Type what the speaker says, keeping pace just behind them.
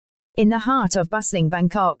in the heart of bustling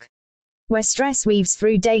Bangkok, where stress weaves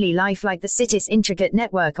through daily life like the city's intricate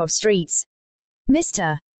network of streets.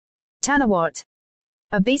 Mr. Tanawat,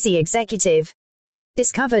 a busy executive,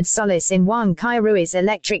 discovered solace in Wang Qirui's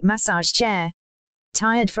electric massage chair.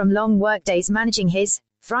 Tired from long workdays managing his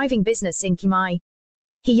thriving business in Chiang Mai,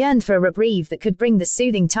 he yearned for a reprieve that could bring the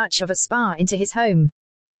soothing touch of a spa into his home.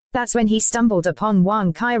 That's when he stumbled upon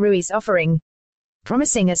Wang Qirui's offering,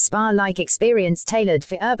 promising a spa-like experience tailored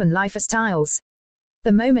for urban lifestyles.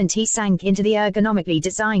 The moment he sank into the ergonomically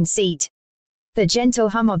designed seat, the gentle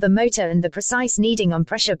hum of the motor and the precise kneading on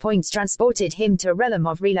pressure points transported him to a realm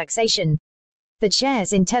of relaxation. The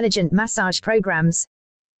chair's intelligent massage programs,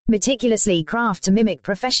 meticulously crafted to mimic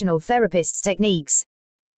professional therapists' techniques,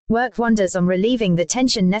 worked wonders on relieving the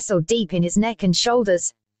tension nestled deep in his neck and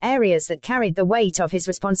shoulders, areas that carried the weight of his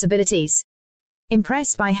responsibilities.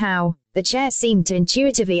 Impressed by how the chair seemed to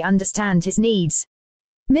intuitively understand his needs,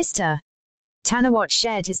 Mr. Tanawat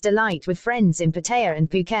shared his delight with friends in Pattaya and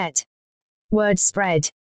Phuket. Word spread,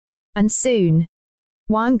 and soon,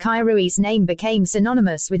 Wang Qirui's name became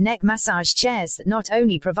synonymous with neck massage chairs that not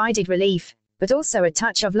only provided relief, but also a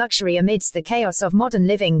touch of luxury amidst the chaos of modern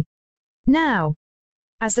living. Now,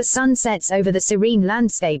 as the sun sets over the serene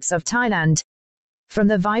landscapes of Thailand, from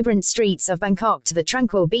the vibrant streets of Bangkok to the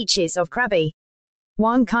tranquil beaches of Krabi,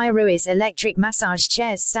 Wang Qirui's electric massage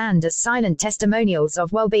chairs stand as silent testimonials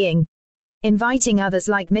of well-being, inviting others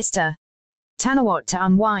like Mr. Tanawat to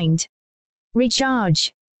unwind,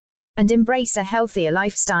 recharge, and embrace a healthier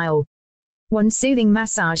lifestyle, one soothing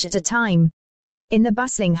massage at a time. In the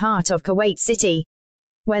bustling heart of Kuwait City,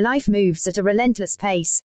 where life moves at a relentless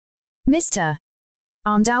pace, Mr.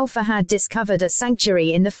 Al Fahad discovered a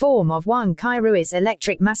sanctuary in the form of Wang Qirui's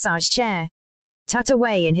electric massage chair, tucked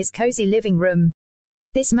away in his cozy living room.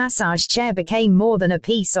 This massage chair became more than a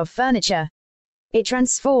piece of furniture. It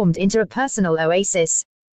transformed into a personal oasis.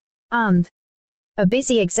 A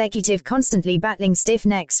busy executive constantly battling stiff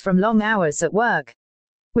necks from long hours at work,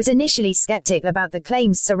 was initially skeptical about the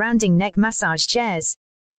claims surrounding neck massage chairs.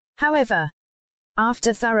 However,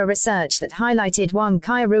 after thorough research that highlighted Wang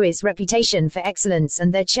Qirui's reputation for excellence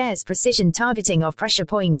and their chair's precision targeting of pressure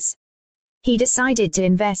points, he decided to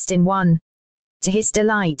invest in one. To his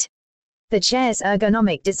delight, the chair's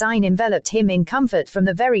ergonomic design enveloped him in comfort from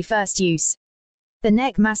the very first use. The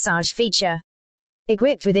neck massage feature,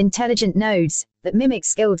 equipped with intelligent nodes that mimic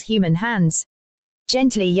skilled human hands,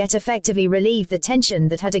 gently yet effectively relieved the tension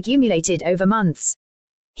that had accumulated over months.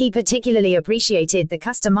 He particularly appreciated the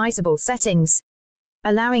customizable settings,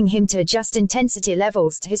 allowing him to adjust intensity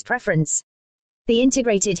levels to his preference. The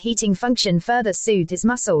integrated heating function further soothed his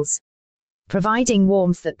muscles, providing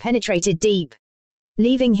warmth that penetrated deep,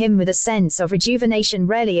 leaving him with a sense of rejuvenation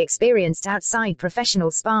rarely experienced outside professional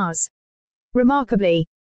spas. Remarkably,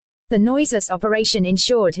 the noiseless operation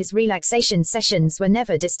ensured his relaxation sessions were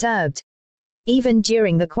never disturbed, even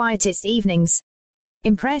during the quietest evenings.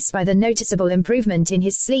 Impressed by the noticeable improvement in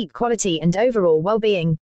his sleep quality and overall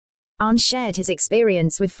well-being, An shared his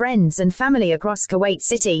experience with friends and family across Kuwait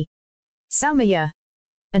City, Salmaya,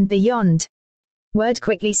 and beyond. Word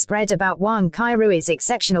quickly spread about Wang Qirui's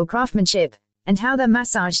exceptional craftsmanship, and how the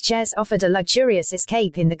massage chairs offered a luxurious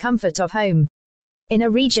escape in the comfort of home. In a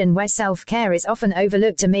region where self-care is often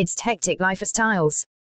overlooked amidst hectic lifestyles,